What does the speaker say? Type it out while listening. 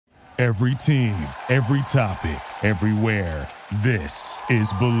Every team, every topic, everywhere. This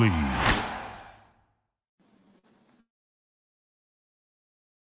is Believe.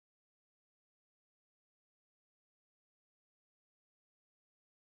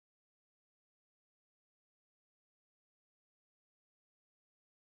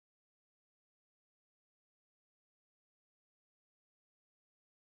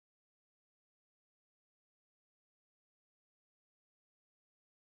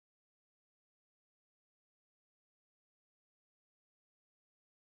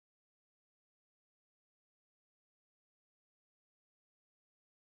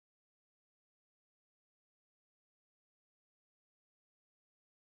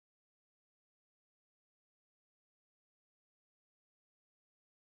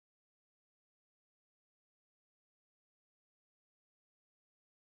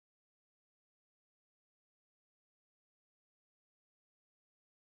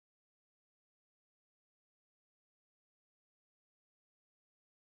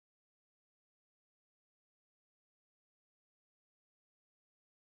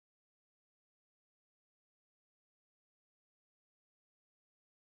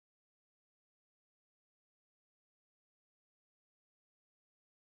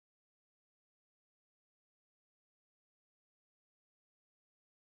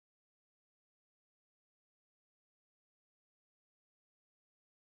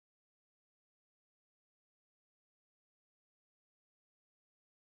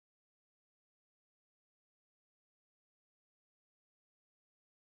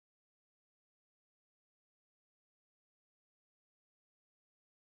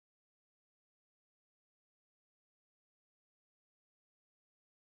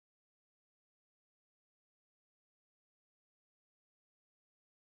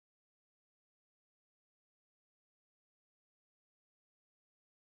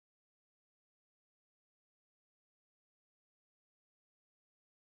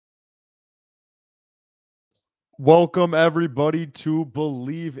 Welcome, everybody, to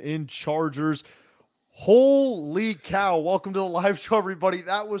Believe in Chargers. Holy cow. Welcome to the live show, everybody.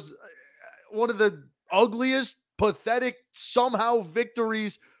 That was one of the ugliest, pathetic, somehow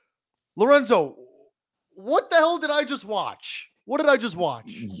victories. Lorenzo, what the hell did I just watch? What did I just watch?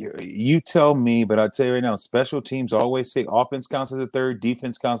 You tell me, but I tell you right now, special teams always say offense counts as a third,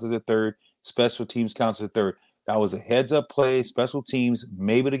 defense counts as a third, special teams counts as a third. That was a heads-up play, special teams,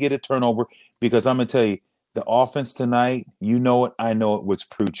 maybe to get a turnover, because I'm going to tell you, the offense tonight, you know it, I know it, was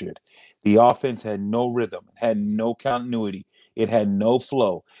putrid. The offense had no rhythm, had no continuity, it had no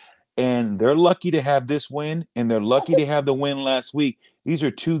flow. And they're lucky to have this win, and they're lucky to have the win last week. These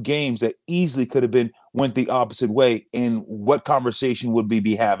are two games that easily could have been went the opposite way. And what conversation would we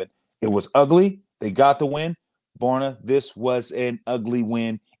be having? It was ugly. They got the win. Borna, this was an ugly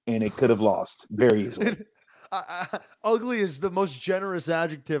win, and it could have lost very easily. Ugly is the most generous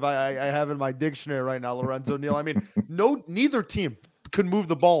adjective I have in my dictionary right now, Lorenzo Neal. I mean, neither team could move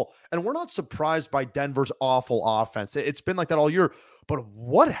the ball, and we're not surprised by Denver's awful offense. It's been like that all year. But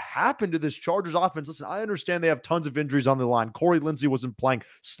what happened to this Chargers offense? Listen, I understand they have tons of injuries on the line. Corey Lindsey wasn't playing.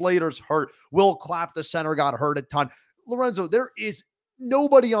 Slater's hurt. Will Clapp, the center, got hurt a ton. Lorenzo, there is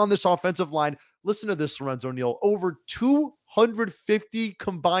nobody on this offensive line. Listen to this, Lorenzo Neal. Over 250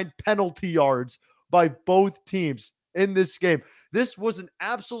 combined penalty yards by both teams in this game. This was an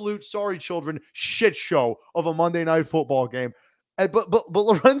absolute, sorry children, shit show of a Monday Night Football game. But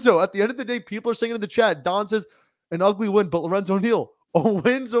Lorenzo, at the end of the day, people are saying in the chat, Don says, an ugly win, but Lorenzo Neal, a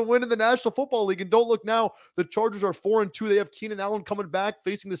win's a win in the National Football League. And don't look now, the Chargers are 4-2. They have Keenan Allen coming back,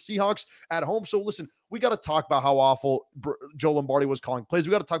 facing the Seahawks at home. So listen, we got to talk about how awful Joe Lombardi was calling plays.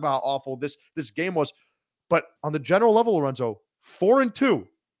 We got to talk about how awful this game was. But on the general level, Lorenzo, 4-2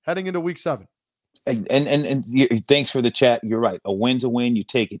 heading into week 7. And thanks for the chat. You're right. A win's a win. You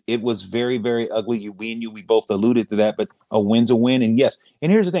take it. It was very, very ugly. We both alluded to that, but a win's a win. And yes,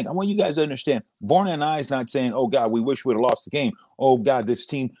 and here's the thing. I want you guys to understand. Borna and I is not saying, oh, God, we wish we would have lost the game. Oh, God, this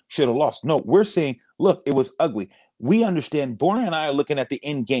team should have lost. No, we're saying, look, it was ugly. We understand. Borna and I are looking at the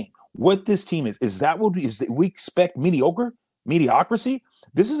end game. What this team is that what we expect mediocrity?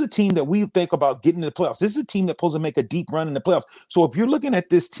 This is a team that we think about getting to the playoffs. This is a team that's supposed to make a deep run in the playoffs. So if you're looking at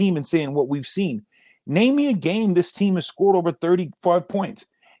this team and saying what we've seen, name me a game this team has scored over 35 points.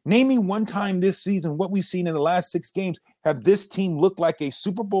 Name me one time this season, what we've seen in the last 6 games, have this team looked like a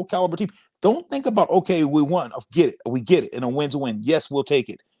Super Bowl caliber team. Don't think about, okay, we won. We get it. And a win's a win. Yes, we'll take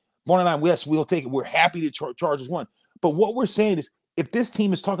it. Born and I, yes, we'll take it. We're happy to Chargers won. But what we're saying is, if this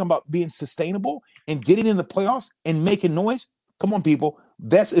team is talking about being sustainable and getting in the playoffs and making noise, come on, people,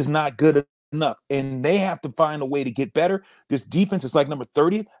 this is not good enough, and they have to find a way to get better. This defense is like number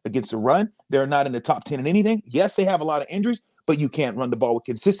 30 against the run. They're not in the top 10 in anything. Yes, they have a lot of injuries, but you can't run the ball with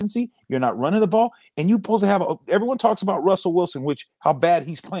consistency. You're not running the ball, and you're supposed to have everyone talks about Russell Wilson, which how bad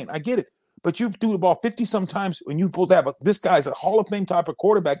he's playing. I get it, but you threw the ball 50 sometimes when you're supposed to have this guy's a Hall of Fame type of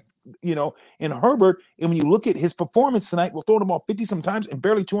quarterback, in Herbert. And when you look at his performance tonight, we're throwing the ball 50 sometimes and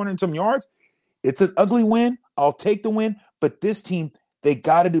barely 200 and some yards. It's an ugly win. I'll take the win, but this team, they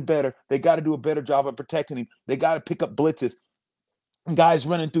got to do better. They got to do a better job of protecting him. They got to pick up blitzes. Guys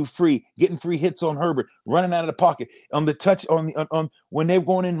running through free, getting free hits on Herbert, running out of the pocket on the touch on when they're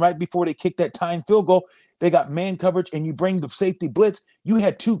going in right before they kick that tying field goal. They got man coverage, and you bring the safety blitz. You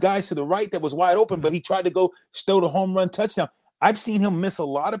had two guys to the right that was wide open, but he tried to go stow the home run touchdown. I've seen him miss a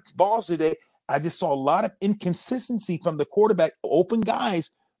lot of balls today. I just saw a lot of inconsistency from the quarterback. Open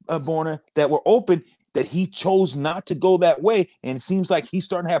guys, Borna, that were open, that he chose not to go that way. And it seems like he's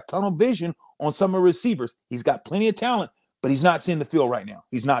starting to have tunnel vision on some of the receivers. He's got plenty of talent, but he's not seeing the field right now.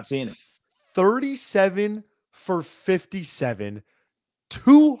 He's not seeing it. 37 for 57,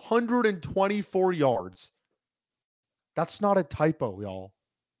 224 yards. That's not a typo, y'all.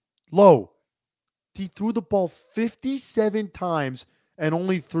 Low. He threw the ball 57 times and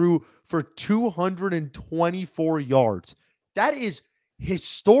only threw for 224 yards. That is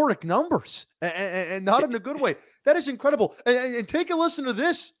historic numbers, and not in a good way. That is incredible. And take a listen to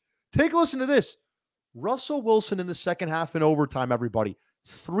this. Take a listen to this. Russell Wilson in the second half in overtime, everybody,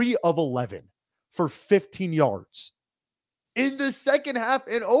 3 of 11 for 15 yards. In the second half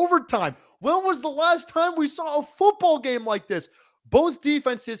in overtime. When was the last time we saw a football game like this? Both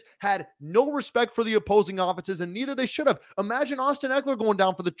defenses had no respect for the opposing offenses, and neither they should have. Imagine Austin Eckler going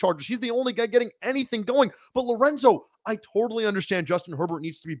down for the Chargers. He's the only guy getting anything going. But Lorenzo, I totally understand Justin Herbert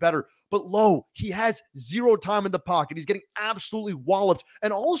needs to be better. But Lo, he has 0 time in the pocket. He's getting absolutely walloped.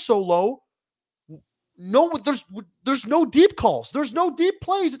 And also, Lo, no, there's no deep calls. There's no deep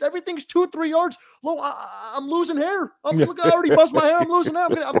plays. Everything's 2-3 yards. Lo, I'm losing hair. Look, I already buzzed my hair. I'm losing hair.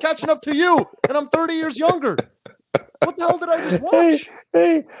 I'm catching up to you, and I'm 30 years younger. What the hell did I just watch?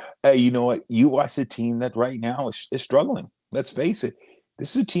 Hey, you know what? You watch a team that right now is struggling. Let's face it.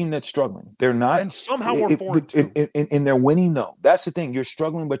 This is a team that's struggling. They're not. And somehow we're 4-2. And they're winning, though. That's the thing. You're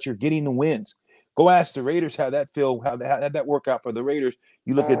struggling, but you're getting the wins. Go ask the Raiders how that feel, how that work out for the Raiders.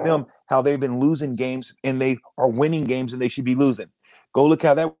 You look at them, how they've been losing games, and they are winning games, and they should be losing. Go look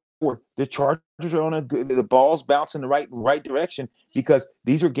how that worked. The Chargers are on the ball's bouncing the right direction, because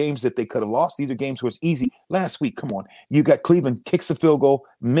these are games that they could have lost. These are games where it's easy. Last week, come on, you got Cleveland kicks a field goal,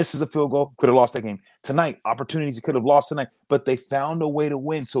 misses a field goal, could have lost that game. Tonight, opportunities you could have lost tonight, but they found a way to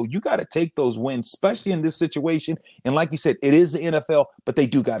win. So you got to take those wins, especially in this situation. And like you said, it is the NFL, but they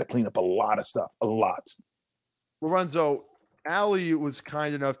do got to clean up a lot of stuff, a lot. Lorenzo, Allie was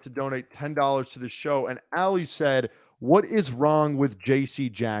kind enough to donate $10 to the show, and Allie said, what is wrong with J.C.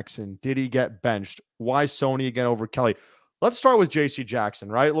 Jackson? Did he get benched? Why Sony again over Kelly? Let's start with J.C.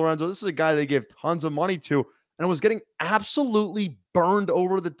 Jackson, right, Lorenzo? This is a guy they gave tons of money to and was getting absolutely burned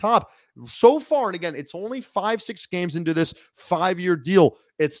over the top. So far, and again, it's only 5-6 games into this 5-year deal.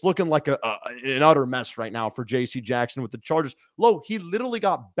 It's looking like an utter mess right now for J.C. Jackson with the Chargers. Lo, he literally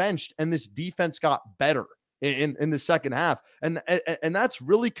got benched, and this defense got better in the second half. And that's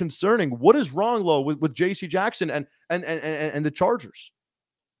really concerning. What is wrong, Lo, with J.C. Jackson and the Chargers?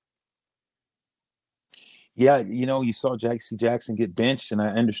 Yeah, you saw J.C. Jackson get benched, and I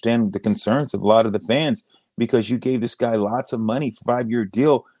understand the concerns of a lot of the fans, because you gave this guy lots of money for a 5-year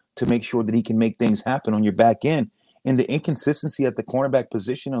deal to make sure that he can make things happen on your back end. And the inconsistency at the cornerback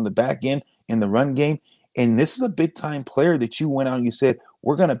position on the back end in the run game. And this is a big-time player that you went out and you said,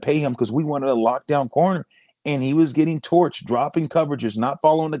 we're going to pay him because we wanted a lockdown corner. And he was getting torched, dropping coverages, not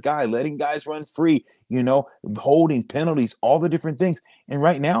following the guy, letting guys run free, holding penalties, all the different things. And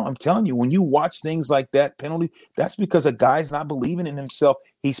right now, I'm telling you, when you watch things like that, penalty, that's because a guy's not believing in himself.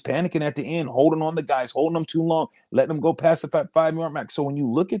 He's panicking at the end, holding on the guys, holding them too long, letting them go past the 5-yard mark. So when you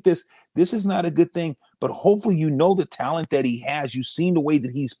look at this, this is not a good thing. But hopefully the talent that he has. You've seen the way that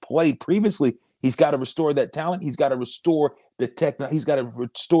he's played previously. He's got to restore that talent. He's got to restore he's got to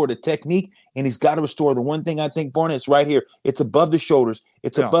restore the technique, and he's got to restore the one thing I think, Barnett, is right here. It's above the shoulders.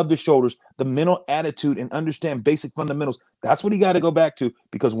 It's above the shoulders, the mental attitude, and understand basic fundamentals. That's what he got to go back to,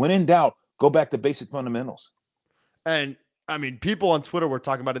 because when in doubt, go back to basic fundamentals. And I mean, people on Twitter were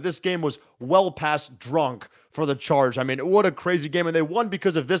talking about it. This game was well past drunk for the Charge. I mean, what a crazy game. And they won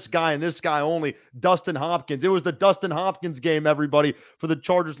because of this guy and this guy only, Dustin Hopkins. It was the Dustin Hopkins game, everybody, for the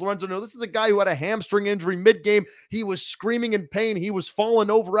Chargers. Lorenzo, no, this is the guy who had a hamstring injury mid-game. He was screaming in pain. He was falling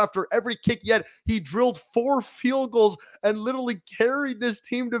over after every kick, yet he drilled 4 field goals and literally carried this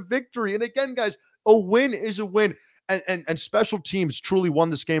team to victory. And again, guys, a win is a win. And special teams truly won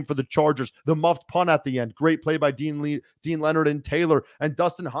this game for the Chargers. The muffed punt at the end, great play by Dean Leonard and Taylor, and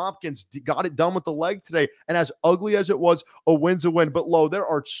Dustin Hopkins got it done with the leg today. And as ugly as it was, a win's a win. But Lo, there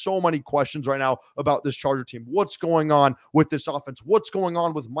are so many questions right now about this Charger team. What's going on with this offense? What's going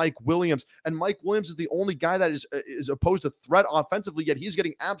on with Mike Williams? And Mike Williams is the only guy that is opposed to threat offensively, yet he's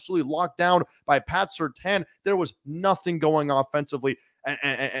getting absolutely locked down by Pat Surtain. There was nothing going offensively.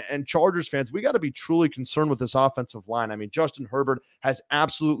 And Chargers fans, we got to be truly concerned with this offensive line. I mean, Justin Herbert has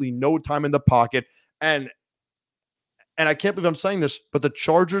absolutely no time in the pocket. And I can't believe I'm saying this, but the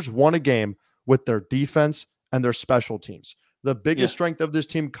Chargers won a game with their defense and their special teams. The biggest strength of this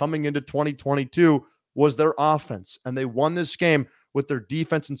team coming into 2022 was their offense. And they won this game with their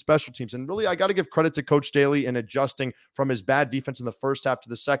defense and special teams. And really, I got to give credit to Coach Staley in adjusting from his bad defense in the first half to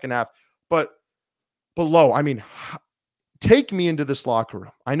the second half. But below, I mean, take me into this locker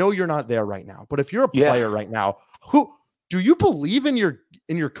room. I know you're not there right now, but if you're a player right now, who do you believe in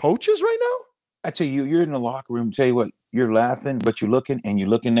your coaches right now? I tell you, you're in the locker room. Tell you what, you're laughing, but you're looking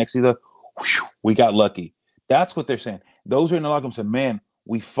next to the. We got lucky. That's what they're saying. Those are in the locker room saying, "Man,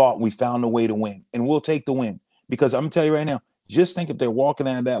 we fought. We found a way to win, and we'll take the win." Because I'm gonna tell you right now, just think if they're walking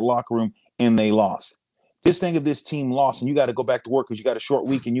out of that locker room and they lost. Just think if this team lost and you got to go back to work because you got a short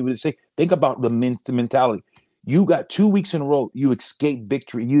week, and you would say, think about the mentality. You got 2 weeks in a row. You escaped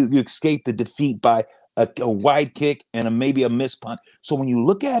victory. You escaped the defeat by a wide kick and maybe a missed punt. So when you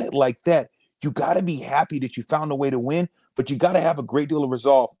look at it like that, you got to be happy that you found a way to win, but you got to have a great deal of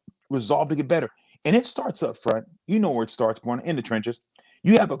resolve to get better. And it starts up front. You know where it starts, Born, in the trenches.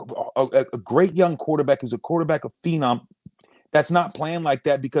 You have a great young quarterback who's a quarterback of phenom that's not playing like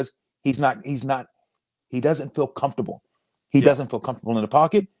that because he doesn't feel comfortable. He doesn't feel comfortable in the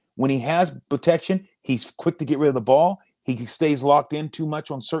pocket. When he has protection, he's quick to get rid of the ball. He stays locked in too much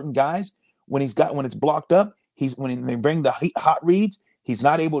on certain guys. When it's blocked up, when they bring the hot reads, he's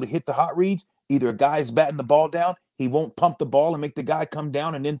not able to hit the hot reads. Either a guy's batting the ball down, he won't pump the ball and make the guy come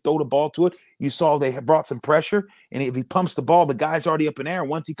down and then throw the ball to it. You saw they have brought some pressure, and if he pumps the ball, the guy's already up in air.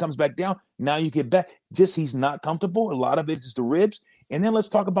 Once he comes back down, now you get back. Just he's not comfortable. A lot of it is the ribs. And then let's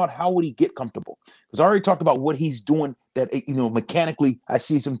talk about how would he get comfortable? Because I already talked about what he's doing that, mechanically, I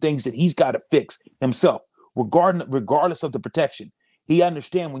see some things that he's got to fix himself, regardless of the protection. He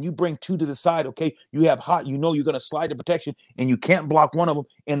understands when you bring 2 to the side, okay, you have hot, you're going to slide the protection and you can't block one of them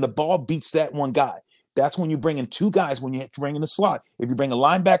and the ball beats that one guy. That's when you bring in 2 guys when you bring in the slot. If you bring a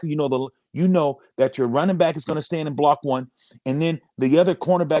linebacker, you know that your running back is going to stand and block one, and then the other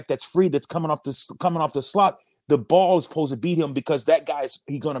cornerback that's free that's coming off the slot, the ball is supposed to beat him because that guy's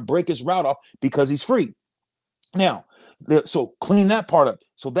he's going to break his route off because he's free. Now, so clean that part up.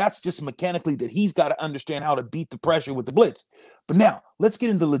 So that's just mechanically that he's got to understand how to beat the pressure with the blitz. But now let's get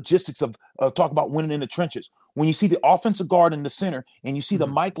into logistics of talk about winning in the trenches. When you see the offensive guard in the center and you see the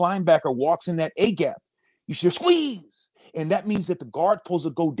Mike linebacker walks in that A gap, you should squeeze. And that means that the guard supposed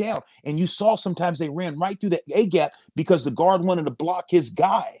to go down. And you saw sometimes they ran right through that A gap because the guard wanted to block his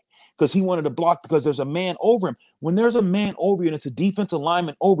guy. Because he wanted to block because there's a man over him. When there's a man over you and it's a defensive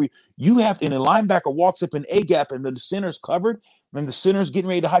lineman over you, you have to, and a linebacker walks up in A gap and the center's covered, and the center's getting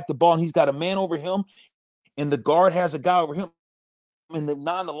ready to hike the ball, and he's got a man over him, and the guard has a guy over him, and the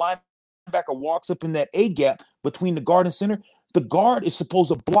linebacker walks up in that A gap between the guard and center. The guard is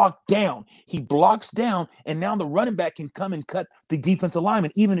supposed to block down. He blocks down, and now the running back can come and cut the defensive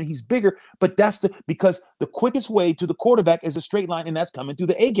lineman, even if he's bigger. But because the quickest way to the quarterback is a straight line, and that's coming through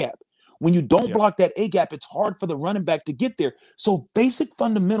the A gap. When you don't block that A gap, it's hard for the running back to get there. So basic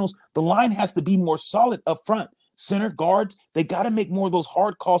fundamentals, the line has to be more solid up front. Center guards, they got to make more of those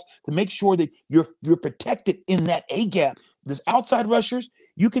hard calls to make sure that you're protected in that A gap. There's outside rushers,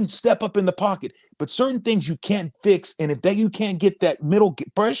 you can step up in the pocket, but certain things you can't fix. And if you can't get that middle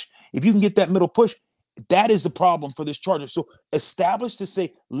push, if you can get that middle push, that is the problem for this Charger. So establish to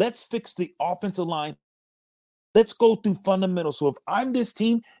say, let's fix the offensive line. Let's go through fundamentals. So if I'm this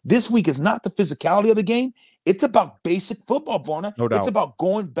team, this week is not the physicality of the game. It's about basic football, Borna. No doubt. It's about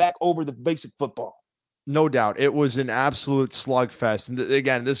going back over the basic football. No doubt. It was an absolute slugfest. And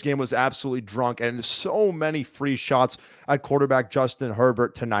again, this game was absolutely drunk, and so many free shots at quarterback Justin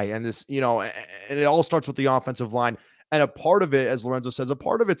Herbert tonight. And this, and it all starts with the offensive line. And a part of it, as Lorenzo says, a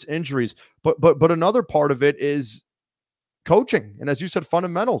part of it's injuries, but another part of it is coaching. And as you said,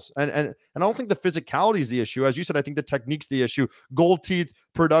 fundamentals. And I don't think the physicality is the issue. As you said, I think the technique's the issue. Gold Teeth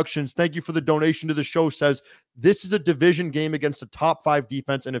Productions, thank you for the donation to the show, says, this is a division game against a top 5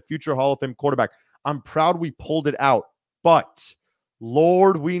 defense and a future Hall of Fame quarterback. I'm proud we pulled it out, but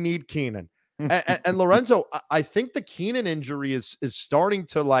Lord, we need Keenan. and Lorenzo, I think the Keenan injury is starting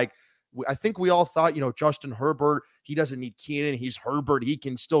to like, I think we all thought, Justin Herbert, he doesn't need Keenan. He's Herbert. He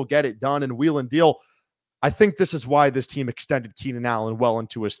can still get it done and wheel and deal. I think this is why this team extended Keenan Allen well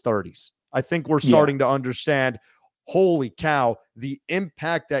into his 30s. I think we're starting to understand, holy cow, the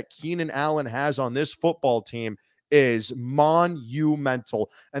impact that Keenan Allen has on this football team is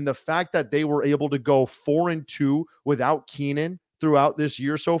monumental. And the fact that they were able to go 4-2 without Keenan throughout this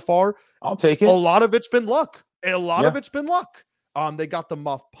year so far, I'll take it. A lot of it's been luck. Of it's been luck. They got the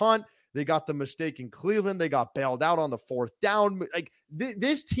muff punt. They got the mistake in Cleveland. They got bailed out on the 4th down. Like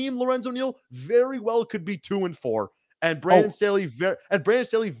this team, Lorenzo Neal, very well could be 2-4, and Brandon Staley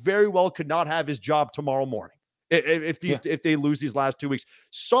very well could not have his job tomorrow morning if they lose these last 2 weeks.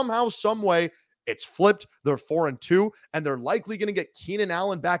 Somehow, some way, it's flipped. They're 4-2, and they're likely going to get Keenan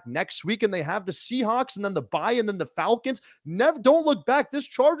Allen back next week, and they have the Seahawks, and then the bye, and then the Falcons. Don't look back. This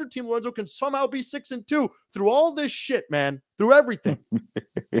Charger team, Lorenzo, can somehow be 6-2 through all this shit, man. Through everything.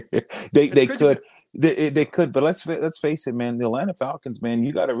 they could, but let's face it, man. The Atlanta Falcons, man,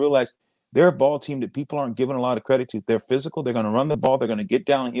 you got to realize they're a ball team that people aren't giving a lot of credit to. They're physical. They're going to run the ball. They're going to get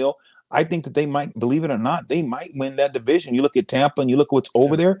downhill. I think that they might, believe it or not, they might win that division. You look at Tampa and you look at what's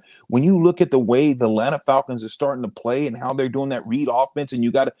over there. When you look at the way the Atlanta Falcons are starting to play and how they're doing that read offense, and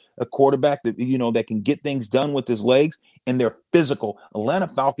you got a quarterback that, that can get things done with his legs, and they're physical. Atlanta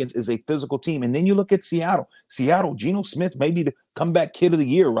Falcons is a physical team. And then you look at Seattle. Geno Smith may be the comeback kid of the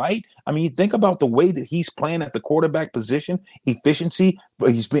year, right? I mean, you think about the way that he's playing at the quarterback position, efficiency,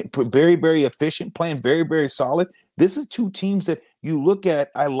 but he's been very, very efficient, playing very, very solid. This is two teams that you look at.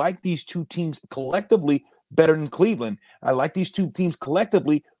 I like these two teams collectively better than Cleveland. I like these two teams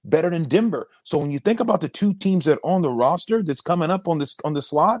collectively better than Denver. So when you think about the two teams that are on the roster that's coming up on the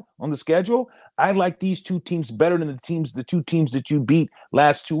slot, on the schedule, I like these two teams better than the two teams that you beat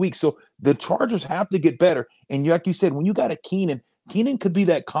last 2 weeks. So the Chargers have to get better. And like you said, when you got a Keenan could be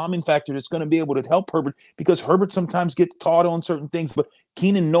that calming factor that's going to be able to help Herbert, because Herbert sometimes gets taught on certain things, but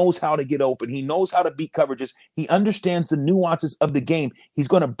Keenan knows how to get open. He knows how to beat coverages. He understands the nuances of the game. He's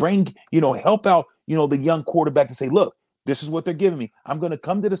going to bring, help out, the young quarterback to say, look, this is what they're giving me. I'm going to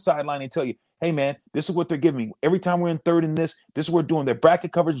come to the sideline and tell you, hey, man, this is what they're giving me. Every time we're in third in this is what we're doing. Their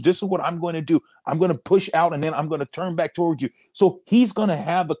bracket coverage, this is what I'm going to do. I'm going to push out, and then I'm going to turn back towards you. So he's going to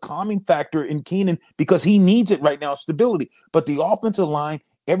have a calming factor in Keenan because he needs it right now, stability. But the offensive line,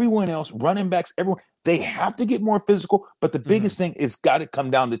 everyone else, running backs, everyone, they have to get more physical. But the biggest thing is got to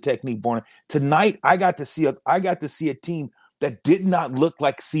come down to technique, Borna. Tonight, I got to see a team that did not look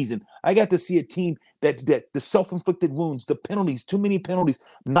like seasoned. I got to see a team that the self-inflicted wounds, the penalties, too many penalties,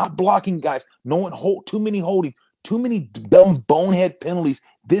 not blocking guys, too many holding, too many dumb bonehead penalties.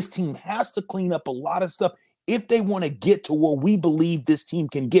 This team has to clean up a lot of stuff if they want to get to where we believe this team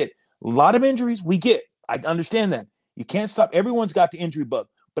can get. A lot of injuries we get. I understand that. You can't stop. Everyone's got the injury bug.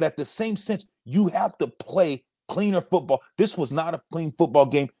 But at the same sense, you have to play cleaner football. This was not a clean football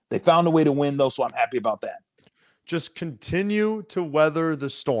game. They found a way to win, though, so I'm happy about that. Just continue to weather the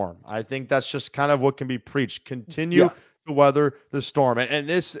storm. I think that's just kind of what can be preached. Continue to weather the storm. And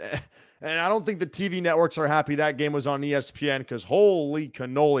I don't think the TV networks are happy that game was on ESPN, because holy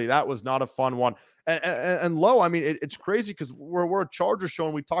cannoli, that was not a fun one. And Lo, I mean, it's crazy because we're a Chargers show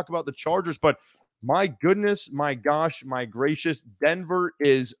and we talk about the Chargers, but my goodness, my gosh, my gracious, Denver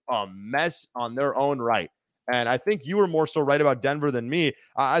is a mess on their own right. And I think you were more so right about Denver than me.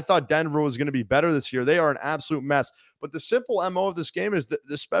 I thought Denver was going to be better this year. They are an absolute mess. But the simple MO of this game is that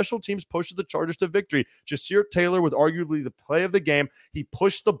the special teams pushes the Chargers to victory. Jasir Taylor with arguably the play of the game. He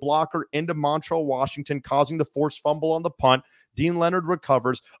pushed the blocker into Montreal, Washington, causing the forced fumble on the punt. Dean Leonard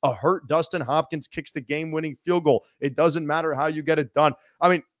recovers. A hurt Dustin Hopkins kicks the game-winning field goal. It doesn't matter how you get it done. I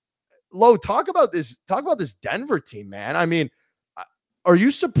mean, Lo, talk about this Denver team, man. I mean, are you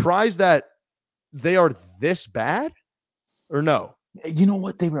surprised that they are this bad or no? You know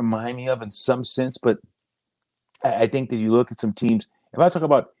what they remind me of in some sense, but I think that you look at some teams.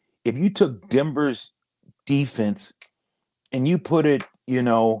 If you took Denver's defense and you put it,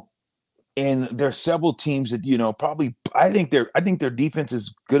 and there's several teams that, probably, I think their defense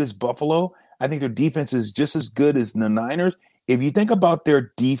is good as Buffalo. I think their defense is just as good as the Niners. If you think about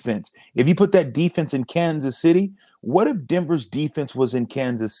their defense, if you put that defense in Kansas City, what if Denver's defense was in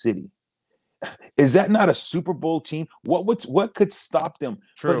Kansas City? Is that not a Super Bowl team? What could stop them?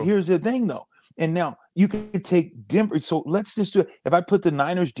 True. But here's the thing, though. And now You could take Denver. So let's just do it. If I put the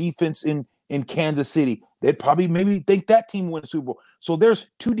Niners defense in Kansas City, they'd probably maybe think that team win the Super Bowl. So there's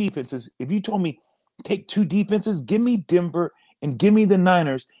two defenses. If you told me take two defenses, give me Denver and give me the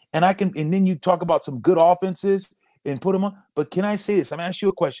Niners, and then you talk about some good offenses and put them on. But can I say this? I'm gonna ask you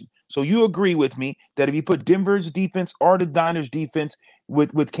a question. So you agree with me that if you put Denver's defense or the Niners defense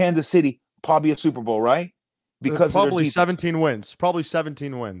with Kansas City, probably a Super Bowl, right? Because probably 17 wins. Probably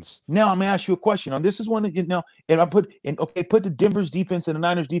 17 wins. Now I'm gonna ask you a question. This is one that and I put the Denver's defense and the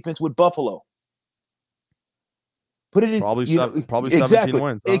Niners defense with Buffalo. Put it in probably 17 exactly,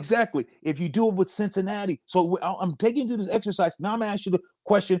 wins. Huh? Exactly. If you do it with Cincinnati, so I'm taking you to this exercise. Now I'm gonna ask you the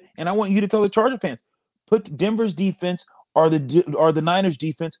question, and I want you to tell the Charger fans: put Denver's defense or the Niners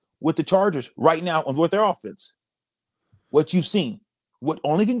defense with the Chargers right now and with their offense. What you've seen. What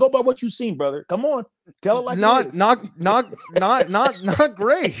only can go by what you've seen, brother. Come on, tell it like not it is. not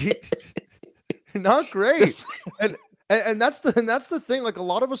great, not great. And that's the thing. Like a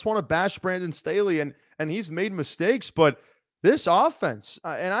lot of us want to bash Brandon Staley, and he's made mistakes, but this offense,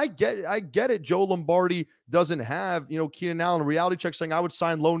 and I get it. Joe Lombardi doesn't have Keenan Allen. Reality check saying I would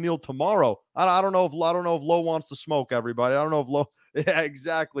sign Low Neal tomorrow. I don't know if Low wants to smoke everybody. I don't know if Low. Yeah,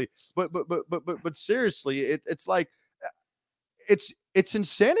 exactly. But seriously, it's like. It's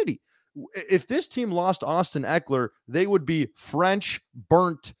insanity. If this team lost Austin Eckler, they would be French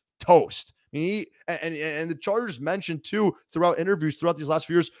burnt toast. And the Chargers mentioned too throughout interviews throughout these last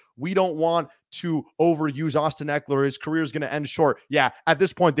few years, we don't want to overuse Austin Eckler. His career is going to end short. Yeah, at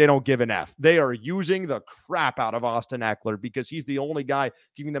this point, they don't give an F. They are using the crap out of Austin Eckler because he's the only guy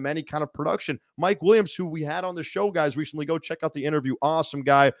giving them any kind of production. Mike Williams, who we had on the show, guys, recently, go check out the interview. Awesome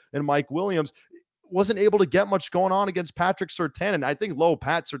guy. And Mike Williams wasn't able to get much going on against Patrick Surtain. And I think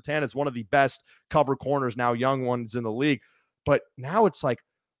Pat Surtain is one of the best cover corners now, young ones in the league. But now it's like,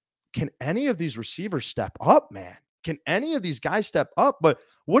 can any of these receivers step up, man? Can any of these guys step up? But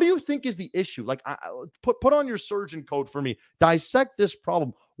what do you think is the issue? Like, put on your surgeon coat for me. Dissect this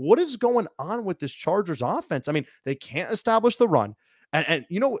problem. What is going on with this Chargers offense? I mean, they can't establish the run. And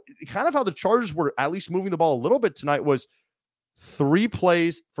kind of how the Chargers were at least moving the ball a little bit tonight was 3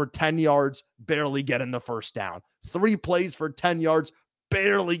 plays for 10 yards, barely getting the first down. 3 plays for 10 yards,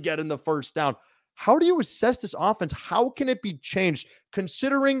 barely getting the first down. How do you assess this offense? How can it be changed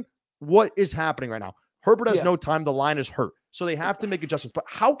considering what is happening right now? Herbert has no time. The line is hurt. So they have to make adjustments. But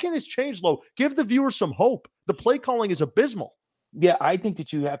how can this change, Lo? Give the viewers some hope. The play calling is abysmal. Yeah, I think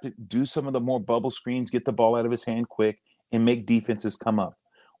that you have to do some of the more bubble screens, get the ball out of his hand quick, and make defenses come up.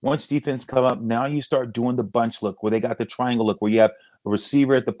 Once defense come up, now you start doing the bunch look where they got the triangle look where you have a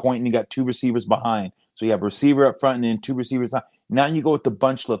receiver at the point and you got 2 receivers behind. So you have a receiver up front and then 2 receivers behind. Now you go with the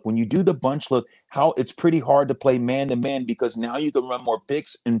bunch look. When you do the bunch look, how it's pretty hard to play man to man because now you can run more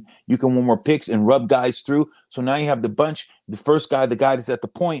picks and rub guys through. So now you have the bunch. The first guy, the guy that's at the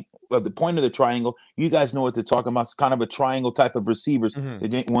point of the triangle, you guys know what they're talking about. It's kind of a triangle type of receivers.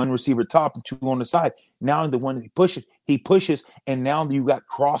 Mm-hmm. 1 receiver top and 2 on the side. Now the one that he pushes, and now you got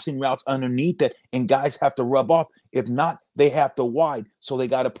crossing routes underneath that, and guys have to rub off. If not, they have to wide. So they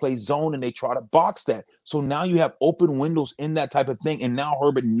got to play zone and they try to box that. So now you have open windows in that type of thing. And now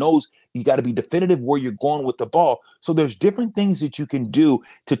Herbert knows you got to be definitive where you're going with the ball. So there's different things that you can do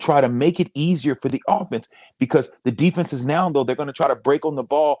to try to make it easier for the offense because the defense is now, though, they're going to try to break on the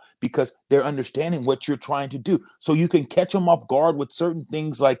ball because they're understanding what you're trying to do. So you can catch them off guard with certain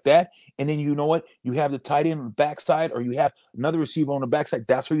things like that. And then you know what? You have the tight end on the backside or you have another receiver on the backside.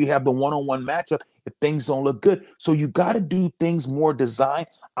 That's where you have the one-on-one matchup if things don't look good. So you got to do things more design.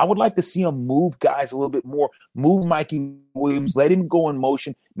 I would like to see them move guys a little bit more, move Mikey Williams, let him go in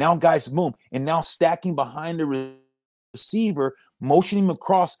motion. Now guys move, and now stacking behind the receiver, motioning him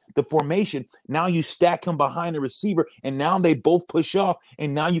across the formation. Now you stack him behind the receiver, and now they both push off,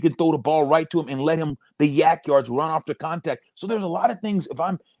 and now you can throw the ball right to him and let him, the yak yards, run off the contact. So there's a lot of things. If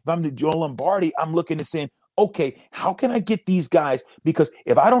I'm the Joe Lombardi, I'm looking at saying, okay, how can I get these guys? Because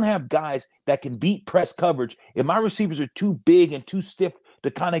if I don't have guys that can beat press coverage, if my receivers are too big and too stiff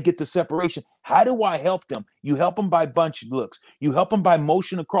to kind of get the separation, how do I help them? You help them by bunch looks. You help them by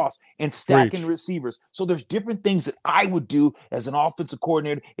motion across and stacking receivers. So there's different things that I would do as an offensive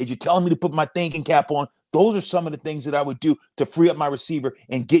coordinator. If you're telling me to put my thinking cap on, those are some of the things that I would do to free up my receiver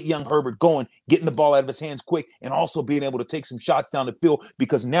and get young Herbert going, getting the ball out of his hands quick, and also being able to take some shots down the field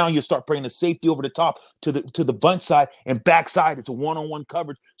because now you start playing the safety over the top to the bunch side and backside. It's a one-on-one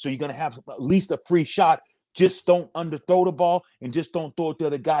coverage, so you're going to have at least a free shot. Just don't underthrow the ball and just don't throw it to the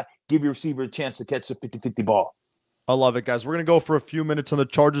other guy. Give your receiver a chance to catch a 50-50 ball. I love it, guys. We're going to go for a few minutes on the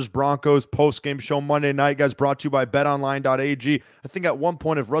Chargers Broncos post-game show Monday night, guys, brought to you by betonline.ag. I think at one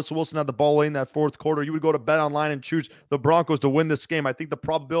point, if Russell Wilson had the ball late in that fourth quarter, you would go to betonline and choose the Broncos to win this game. I think the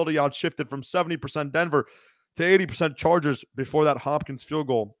probability odds shifted from 70% Denver to 80% Chargers before that Hopkins field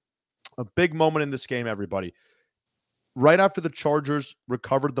goal. A big moment in this game, everybody. Right after the Chargers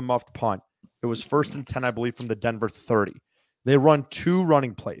recovered the muffed punt, it was 1st and 10, I believe, from the Denver 30. They run 2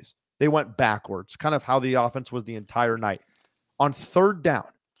 running plays. They went backwards, kind of how the offense was the entire night. On 3rd down,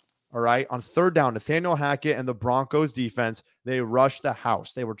 all right, on 3rd down, Nathaniel Hackett and the Broncos defense, they rushed the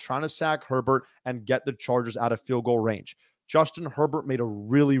house. They were trying to sack Herbert and get the Chargers out of field goal range. Justin Herbert made a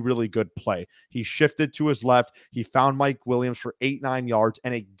really, really good play. He shifted to his left. He found Mike Williams for 8-9 yards,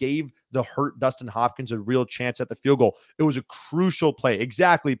 and it gave the hurt Dustin Hopkins a real chance at the field goal. It was a crucial play.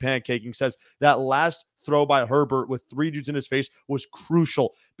 Exactly, Pancaking says that last throw by Herbert with 3 dudes in his face was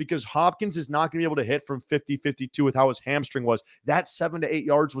crucial because Hopkins is not going to be able to hit from 50-52 with how his hamstring was. That 7 to 8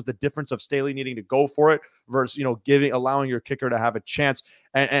 yards was the difference of Staley needing to go for it versus, allowing your kicker to have a chance.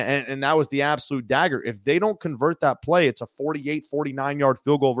 And that was the absolute dagger. If they don't convert that play, it's a 48, 49-yard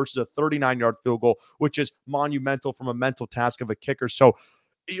field goal versus a 39-yard field goal, which is monumental from a mental task of a kicker. So,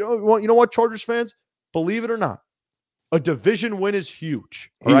 you know what, Chargers fans? Believe it or not, a division win is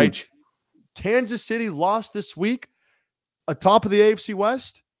huge. All right? Kansas City lost this week atop of the AFC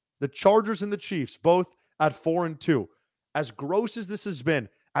West. The Chargers and the Chiefs both at 4-2. As gross as this has been,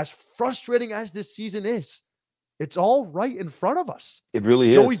 as frustrating as this season is, it's all right in front of us. It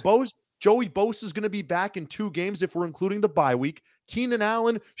really is. Joey Bosa is going to be back in 2 games if we're including the bye week. Keenan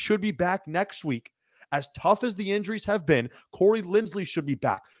Allen should be back next week. As tough as the injuries have been, Corey Linsley should be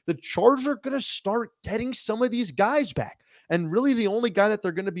back. The Chargers are going to start getting some of these guys back. And really the only guy that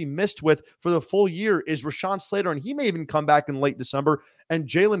they're going to be missed with for the full year is Rashawn Slater, and he may even come back in late December, and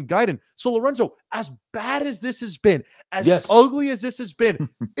Jalen Guyton. So, Lorenzo, as bad as this has been, as ugly as this has been,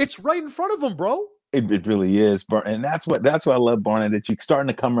 it's right in front of them, bro. It really is, and that's what I love, Barnett, that you're starting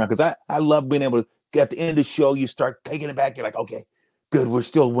to come around, because I love being able to get at the end of the show, you start taking it back. You're like, okay, good, we're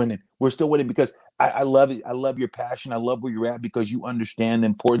still winning because I love it. I love your passion. I love where you're at because you understand the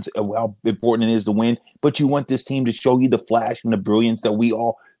importance of how important it is to win. But you want this team to show you the flash and the brilliance that we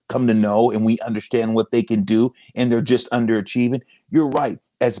all come to know, and we understand what they can do, and they're just underachieving. You're right.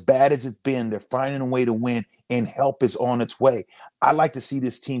 As bad as it's been, they're finding a way to win, and help is on its way. I like to see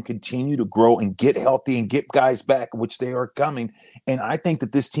this team continue to grow and get healthy and get guys back, which they are coming. And I think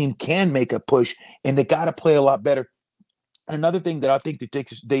that this team can make a push, and they got to play a lot better. Another thing that I think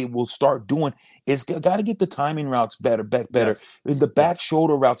that they will start doing is got to get the timing routes better. Yes. The back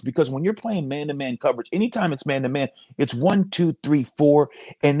shoulder routes, because when you're playing man-to-man coverage, anytime it's man-to-man, it's 1, 2, 3, 4,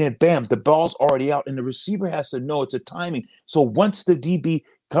 and then bam, the ball's already out, and the receiver has to know it's a timing. So once you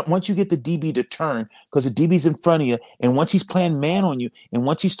get the DB to turn, because the DB's in front of you, and once he's playing man on you, and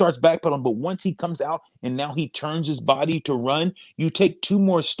once he starts backpedaling, but once he comes out and now he turns his body to run, you take 2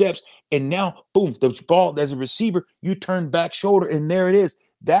 more steps, and now, boom, the ball, as a receiver, you turn back shoulder, and there it is.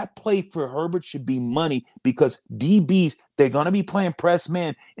 That play for Herbert should be money, because DBs, they're going to be playing press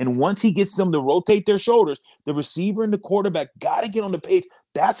man, and once he gets them to rotate their shoulders, the receiver and the quarterback got to get on the page.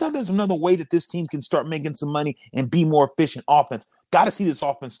 That's another way that this team can start making some money and be more efficient offense. Got to see this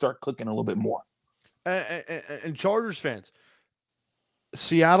offense start clicking a little bit more. And Chargers fans,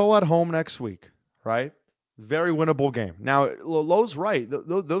 Seattle at home next week, right? Very winnable game. Now, Lowe's right.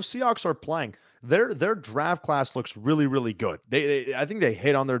 Those Seahawks are playing. Their draft class looks really, really good. I think they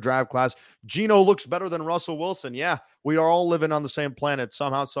hit on their draft class. Geno looks better than Russell Wilson. Yeah, we are all living on the same planet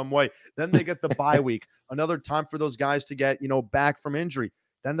somehow, some way. Then they get the bye week. Another time for those guys to get, back from injury.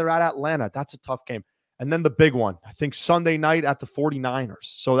 Then they're at Atlanta. That's a tough game. And then the big one, I think Sunday night at the 49ers.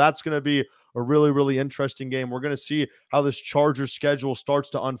 So that's going to be a really, really interesting game. We're going to see how this Chargers schedule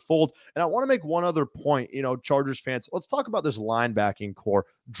starts to unfold. And I want to make one other point, Chargers fans. Let's talk about this linebacking core.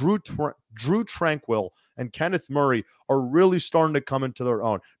 Drew Tranquill and Kenneth Murray are really starting to come into their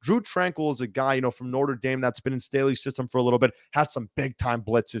own. Drew Tranquill is a guy, from Notre Dame that's been in Staley's system for a little bit, had some big-time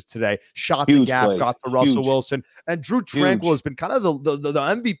blitzes today, shot the gap, plays. Got the Russell Wilson. And Drew Tranquill has been kind of the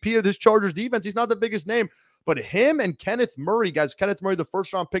MVP of this Chargers defense. He's not the biggest name, but him and Kenneth Murray, guys, Kenneth Murray, the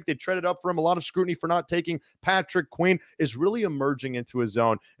first-round pick, they traded up for him. A lot of scrutiny for not taking Patrick Queen, is really emerging into his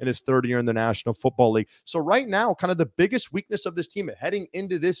zone in his 3rd year in the National Football League. So right now, kind of the biggest weakness of this team heading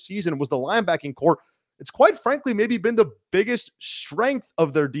into this season was the linebacking core. It's quite frankly maybe been the biggest strength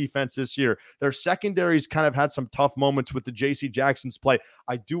of their defense this year. Their secondaries kind of had some tough moments with the J.C. Jackson's play.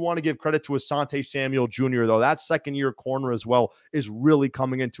 I do want to give credit to Asante Samuel Jr., though. That second-year corner as well is really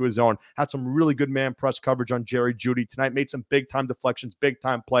coming into his own. Had some really good man press coverage on Jerry Jeudy tonight. Made some big-time deflections,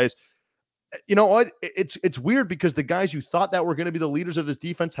 big-time plays. you know what? It's weird because the guys you thought that were going to be the leaders of this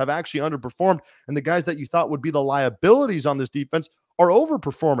defense have actually underperformed, and the guys that you thought would be the liabilities on this defense are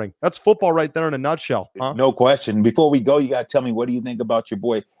overperforming. That's football right there in a nutshell. Huh? No question. Before we go, you got to tell me, what do you think about your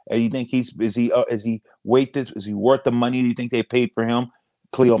boy? You think is he worth the money? Do you think they paid for him?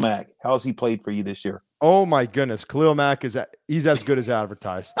 Khalil Mack, how's he played for you this year? Oh my goodness, Khalil Mack he's as good as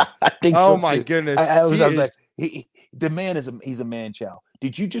advertised. I think so. Oh my goodness, I was like, the man he's a man child.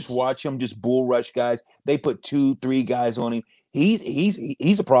 Did you just watch him just bull rush guys? They put 2-3 guys on him.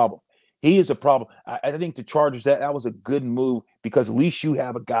 He's a problem. He is a problem. I think the Chargers, that was a good move because at least you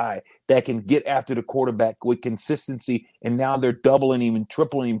have a guy that can get after the quarterback with consistency, and now they're doubling him and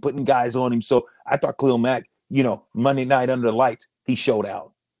tripling him, putting guys on him. So I thought Khalil Mack, Monday night under the lights, he showed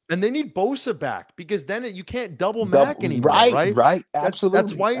out. And they need Bosa back because then you can't double Mack anymore, right? Right, absolutely.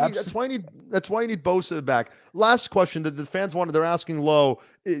 That's why you need Bosa back. Last question that the fans wanted, they're asking Lo,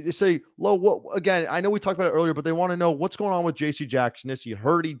 say, Lo, what again? I know we talked about it earlier, but they want to know what's going on with JC Jackson. Is he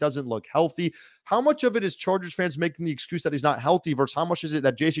hurt? He doesn't look healthy. How much of it is Chargers fans making the excuse that he's not healthy versus how much is it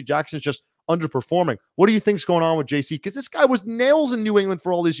that JC Jackson is just underperforming? What do you think's going on with JC? Because this guy was nails in New England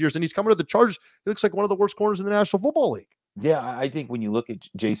for all these years, and he's coming to the Chargers. He looks like one of the worst corners in the National Football League. Yeah, I think when you look at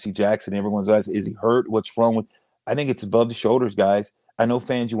J.C. Jackson, everyone's eyes, is he hurt? What's wrong with? I think it's above the shoulders, guys. I know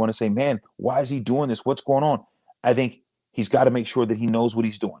fans, you want to say, man, why is he doing this? What's going on? I think he's got to make sure that he knows what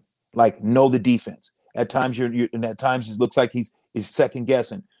he's doing. Like, know the defense. At times, and at times it looks like he's second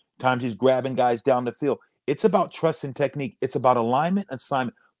guessing. Times he's grabbing guys down the field. It's about trust and technique. It's about alignment,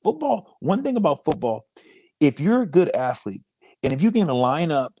 assignment. Football. One thing about football, if you're a good athlete, and if you can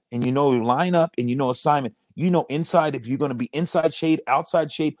line up and assignment. Inside, if you're going to be inside shade,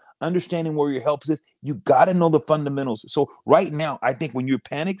 outside shade, understanding where your help is, you got to know the fundamentals. So right now, I think when you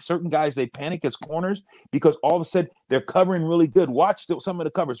panic, certain guys, they panic as corners because all of a sudden they're covering really good. Watch some of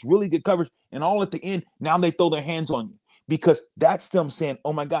the coverage, really good coverage. And all at the end, now they throw their hands on you because that's them saying,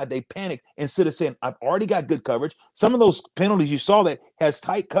 oh my God, they panic instead of saying, I've already got good coverage. Some of those penalties you saw that has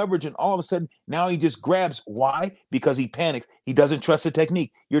tight coverage and all of a sudden now he just grabs. Why? Because he panics. He doesn't trust the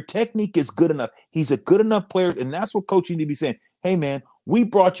technique. Your technique is good enough. He's a good enough player. And that's what coach you need to be saying. Hey man, we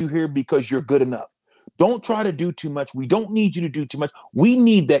brought you here because you're good enough. Don't try to do too much. We don't need you to do too much. We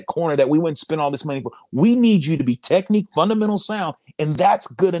need that corner that we wouldn't spend all this money for. We need you to be technique, fundamental sound, and that's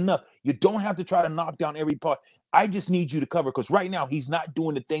good enough. You don't have to try to knock down every part. I just need you to cover because right now he's not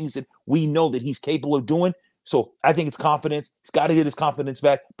doing the things that we know that he's capable of doing. So I think it's confidence. He's got to get his confidence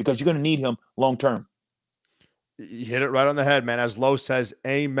back because you're going to need him long term. You hit it right on the head, man. As Lo says,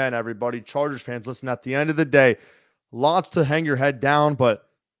 amen, everybody. Chargers fans, listen, at the end of the day, lots to hang your head down, but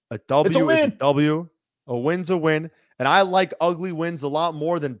a W is a W. A win's a win. And I like ugly wins a lot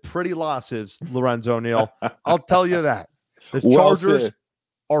more than pretty losses, Lorenzo Neal. I'll tell you that. The Chargers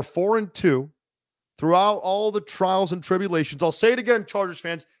are 4-2 throughout all the trials and tribulations. I'll say it again, Chargers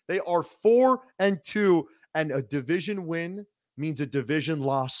fans. They are 4-2, and a division win means a division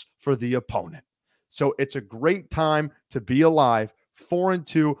loss for the opponent. So it's a great time to be alive.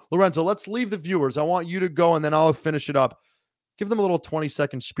 4-2. Lorenzo, let's leave the viewers. I want you to go, and then I'll finish it up. Give them a little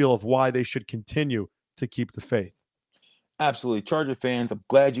 20-second spiel of why they should continue to keep the faith. Absolutely. Charger fans, I'm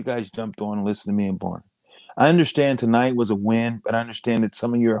glad you guys jumped on and listened to me and Born. I understand tonight was a win, but I understand that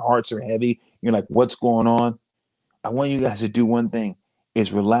some of your hearts are heavy. You're like, what's going on? I want you guys to do one thing,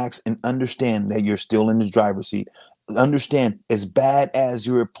 is relax and understand that you're still in the driver's seat. Understand, as bad as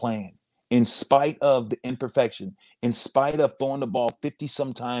you're playing, in spite of the imperfection, in spite of throwing the ball 50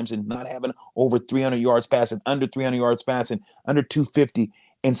 sometimes and not having over 300 yards passing, under 300 yards passing, under 250,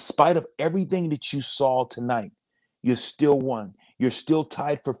 in spite of everything that you saw tonight, you still won. You're still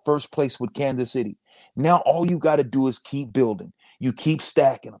tied for first place with Kansas City. Now all you got to do is keep building. You keep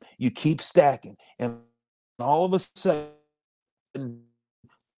stacking them. You keep stacking. And all of a sudden,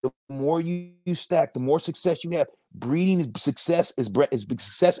 the more you stack, the more success you have. Breeding success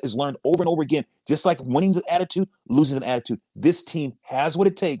is learned over and over again. Just like winning an attitude, losing an attitude. This team has what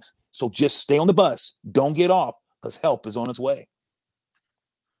it takes. So just stay on the bus. Don't get off because help is on its way.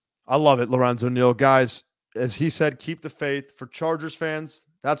 I love it, Lorenzo Neal. Guys, as he said, keep the faith. For Chargers fans,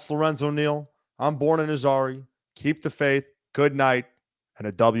 that's Lorenzo Neal. I'm Born in Azari. Keep the faith. Good night. And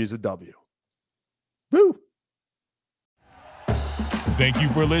a W is a W. Woo! Thank you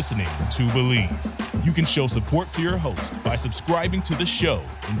for listening to Believe. You can show support to your host by subscribing to the show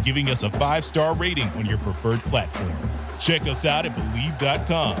and giving us a 5-star rating on your preferred platform. Check us out at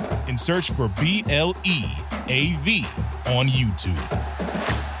Believe.com and search for BLEAV on YouTube.